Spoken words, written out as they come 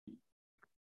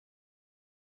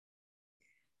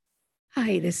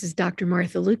Hi, this is Dr.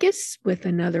 Martha Lucas with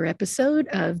another episode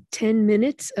of 10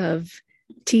 Minutes of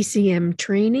TCM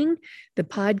Training, the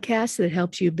podcast that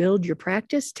helps you build your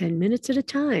practice 10 minutes at a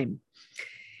time.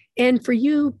 And for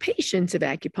you patients of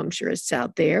acupuncturists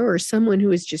out there, or someone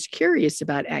who is just curious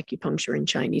about acupuncture and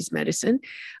Chinese medicine,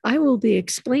 I will be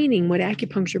explaining what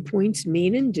acupuncture points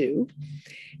mean and do,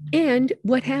 and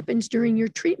what happens during your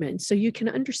treatment so you can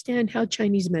understand how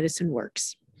Chinese medicine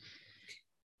works.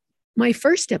 My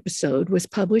first episode was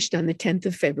published on the 10th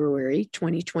of February,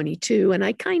 2022, and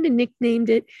I kind of nicknamed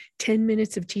it 10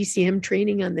 Minutes of TCM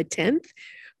Training on the 10th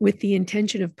with the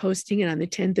intention of posting it on the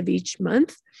 10th of each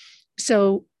month.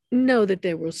 So know that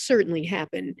there will certainly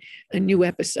happen a new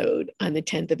episode on the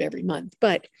 10th of every month,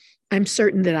 but I'm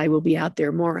certain that I will be out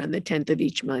there more on the 10th of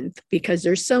each month because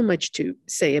there's so much to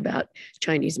say about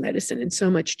Chinese medicine and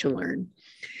so much to learn.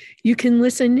 You can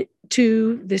listen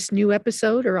to this new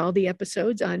episode or all the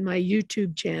episodes on my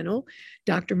YouTube channel,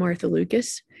 Dr. Martha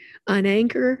Lucas, on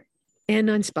Anchor and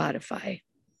on Spotify.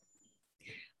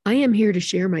 I am here to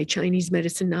share my Chinese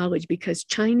medicine knowledge because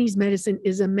Chinese medicine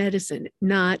is a medicine,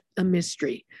 not a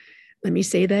mystery. Let me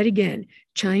say that again.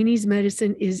 Chinese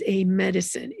medicine is a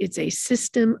medicine. It's a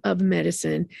system of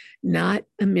medicine, not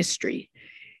a mystery.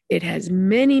 It has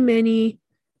many, many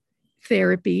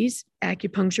therapies.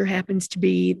 Acupuncture happens to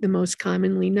be the most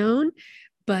commonly known,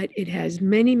 but it has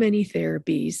many, many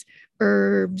therapies,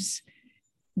 herbs,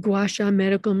 gua sha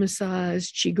medical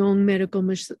massage, qigong medical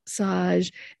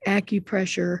massage,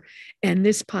 acupressure, and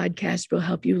this podcast will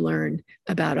help you learn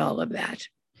about all of that.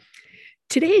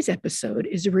 Today's episode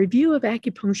is a review of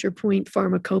acupuncture point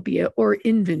pharmacopoeia, or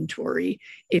inventory,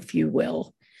 if you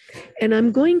will. And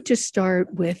I'm going to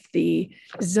start with the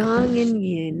Zhang and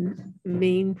Yin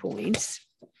main points,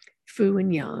 Fu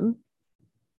and Yang.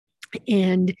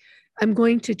 And I'm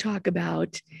going to talk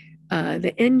about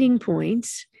the ending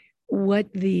points,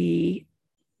 what the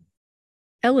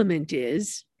element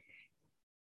is,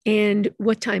 and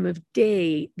what time of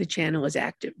day the channel is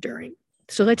active during.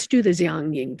 So let's do the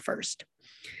Zhang Yin first.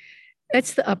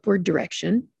 That's the upward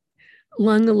direction.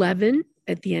 Lung 11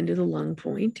 at the end of the lung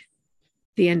point.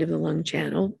 The end of the lung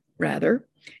channel, rather.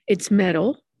 It's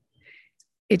metal,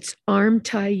 it's arm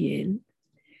tai yin,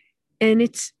 and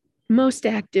it's most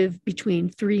active between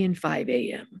 3 and 5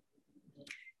 a.m.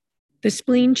 The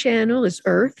spleen channel is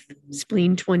earth,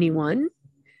 spleen 21,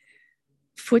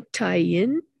 foot tai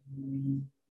yin,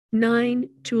 9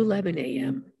 to 11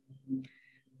 a.m.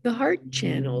 The heart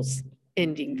channel's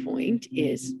ending point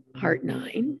is heart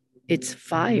 9, it's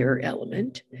fire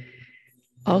element,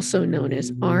 also known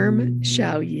as arm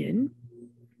shao yin,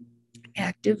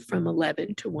 active from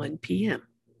 11 to 1 p.m.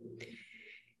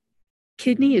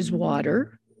 Kidney is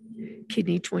water.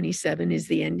 Kidney 27 is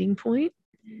the ending point.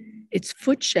 It's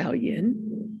foot shao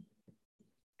yin,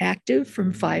 active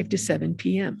from 5 to 7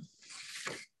 p.m.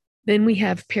 Then we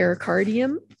have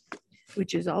pericardium,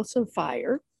 which is also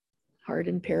fire. Heart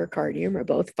and pericardium are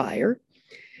both fire.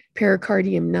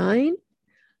 Pericardium 9,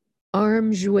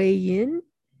 arm shui yin,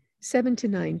 7 to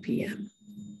 9 p.m.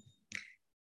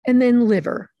 And then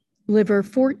liver. Liver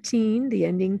 14, the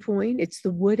ending point, it's the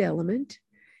wood element.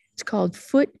 It's called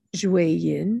foot shui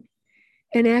yin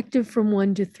and active from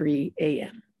 1 to 3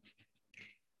 a.m.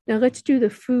 Now let's do the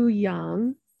Fu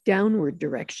Yang downward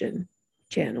direction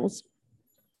channels.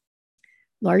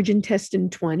 Large intestine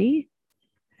 20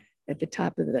 at the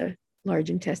top of the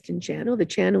large intestine channel. The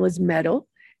channel is metal.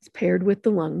 It's paired with the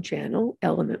lung channel,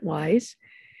 element-wise.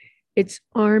 It's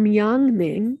arm yang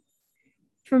ming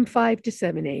from 5 to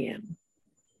 7 a.m.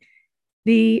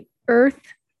 The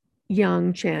earth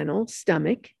yang channel,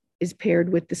 stomach, is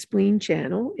paired with the spleen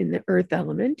channel in the earth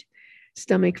element.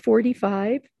 Stomach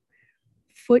 45,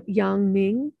 foot yang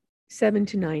ming, 7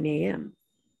 to 9 a.m.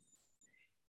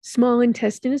 Small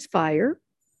intestine is fire,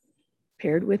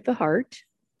 paired with the heart.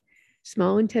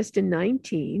 Small intestine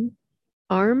 19,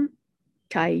 arm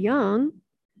tai yang,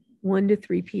 1 to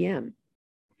 3 p.m.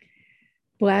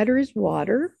 Bladder is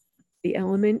water, the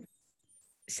element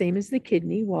same as the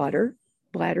kidney, water.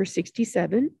 Bladder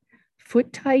 67,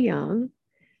 foot tai yang,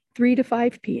 3 to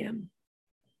 5 p.m.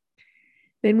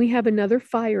 Then we have another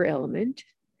fire element,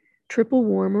 triple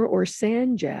warmer or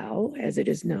sanjiao, as it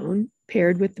is known,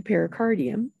 paired with the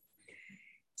pericardium.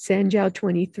 Sanjiao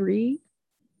 23,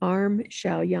 arm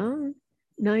shaoyang,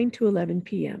 9 to 11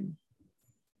 p.m.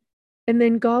 And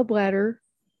then gallbladder,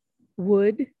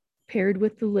 wood, paired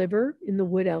with the liver in the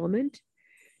wood element.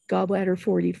 Gallbladder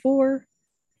 44,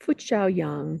 foot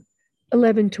shaoyang,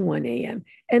 11 to 1 a.m.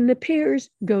 And the pairs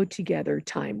go together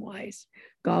time-wise.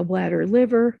 Gallbladder,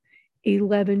 liver,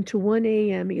 11 to 1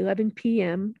 a.m., 11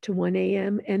 p.m. to 1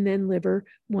 a.m., and then liver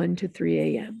 1 to 3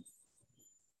 a.m.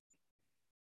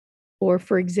 Or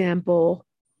for example,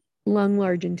 lung,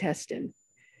 large intestine,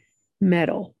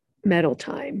 metal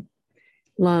time,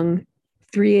 lung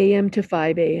 3 a.m. to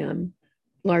 5 a.m.,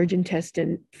 large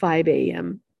intestine 5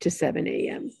 a.m. to 7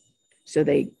 a.m. So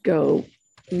they go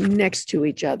next to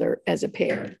each other as a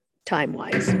pair,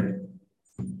 time-wise.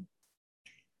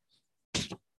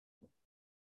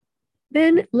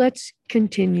 Then let's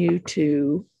continue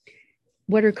to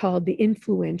what are called the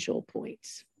influential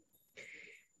points.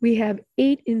 We have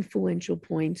 8 influential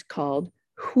points called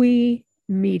Hui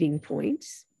meeting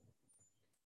points.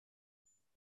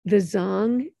 The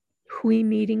Zong Hui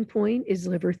meeting point is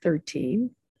liver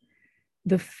 13.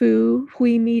 The Fu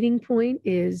Hui meeting point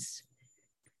is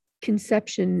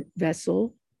conception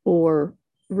vessel or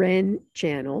Ren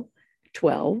channel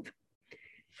 12.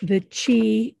 The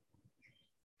Qi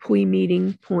Hui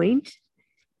meeting point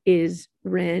is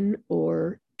Ren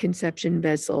or conception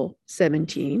vessel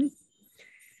 17.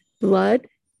 Blood,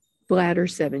 bladder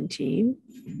 17.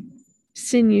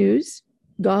 Sinews,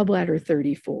 gallbladder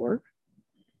 34.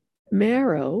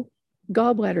 Marrow,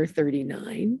 gallbladder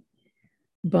 39.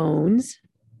 Bones,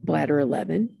 bladder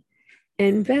 11.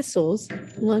 And vessels,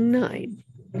 lung 9.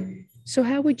 So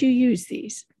how would you use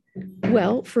these?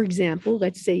 Well, for example,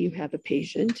 let's say you have a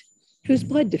patient who's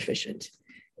blood deficient.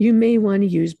 You may want to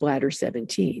use bladder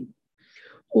 17.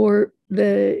 Or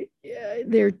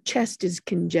their chest is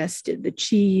congested, the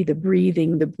chi, the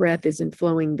breathing, the breath isn't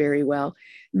flowing very well.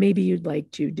 Maybe you'd like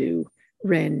to do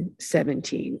Ren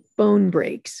 17. Bone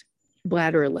breaks,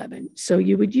 bladder 11. So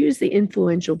you would use the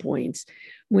influential points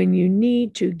when you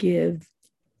need to give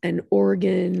an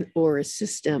organ or a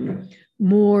system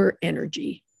more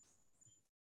energy.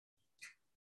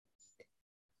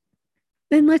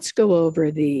 Then let's go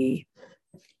over the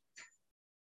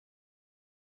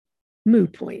Mu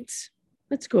points.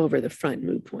 Let's go over the front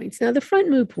Mu points. Now, the front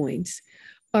Mu points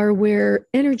are where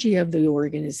energy of the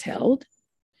organ is held.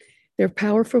 They're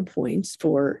powerful points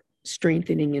for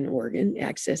strengthening an organ,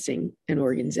 accessing an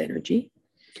organ's energy.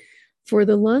 For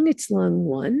the lung, it's lung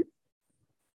 1.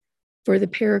 For the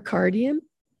pericardium,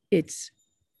 it's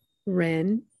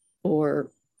Ren or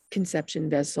conception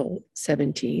vessel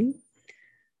 17.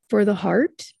 For the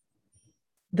heart,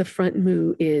 the front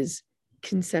Mu is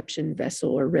conception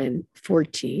vessel or Ren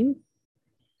 14.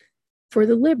 For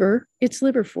the liver, it's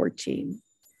liver 14.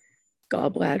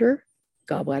 Gallbladder,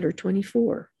 gallbladder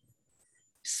 24.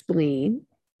 Spleen,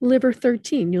 liver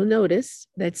 13. You'll notice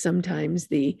that sometimes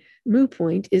the Mu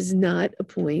point is not a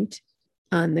point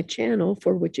on the channel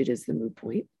for which it is the Mu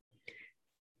point.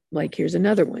 Like here's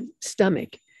another one,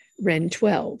 stomach, Ren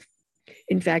 12.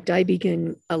 In fact, I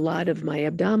begin a lot of my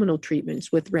abdominal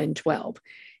treatments with Ren 12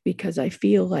 because I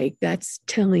feel like that's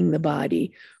telling the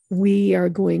body we are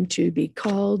going to be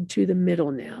called to the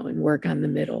middle now and work on the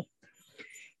middle.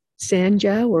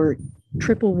 Sanja or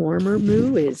triple warmer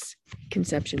Mu is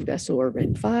conception vessel or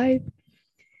Ren 5.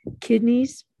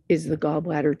 Kidneys is the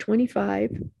gallbladder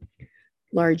 25.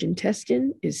 Large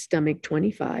intestine is stomach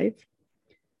 25.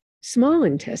 Small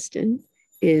intestine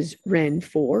is Ren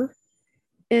 4.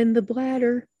 And the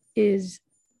bladder is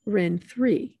Ren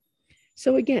 3.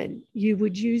 So again, you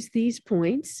would use these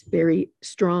points, very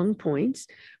strong points,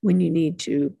 when you need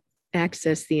to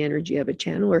access the energy of a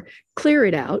channel or clear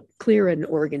it out, clear an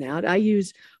organ out. I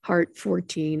use Heart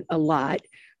 14 a lot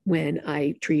when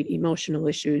I treat emotional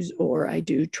issues or I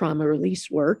do trauma release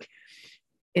work,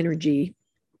 energy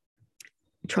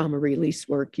trauma release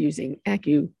work using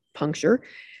acupuncture,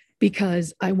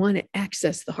 because I want to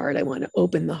access the heart. I want to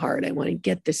open the heart. I want to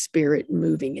get the spirit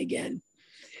moving again.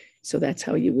 So that's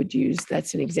how you would use,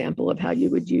 that's an example of how you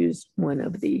would use one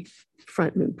of the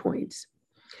front Mu points.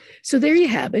 So there you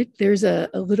have it. There's a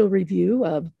little review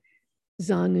of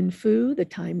Zong and Fu, the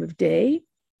time of day,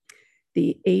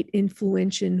 the 8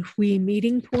 influential Hui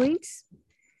meeting points,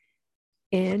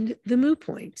 and the Mu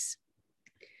points.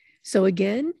 So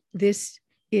again, this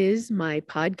is my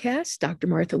podcast, Dr.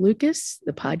 Martha Lucas,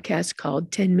 the podcast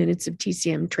called 10 Minutes of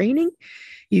TCM Training.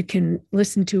 You can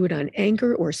listen to it on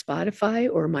Anchor or Spotify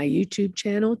or my YouTube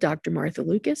channel, Dr. Martha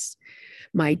Lucas.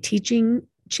 My teaching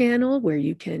channel, where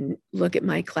you can look at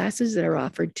my classes that are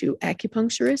offered to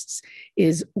acupuncturists,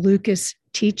 is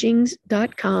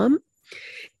lucasteachings.com.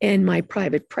 And my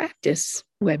private practice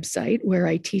website, where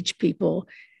I treat people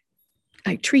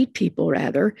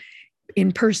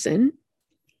in person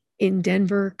in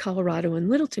Denver, Colorado, and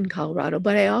Littleton, Colorado,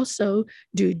 but I also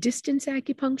do distance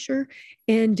acupuncture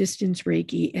and distance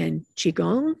Reiki and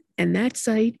Qigong, and that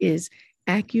site is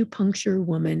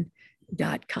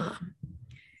acupuncturewoman.com.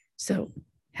 So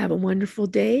have a wonderful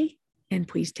day, and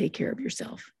please take care of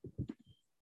yourself.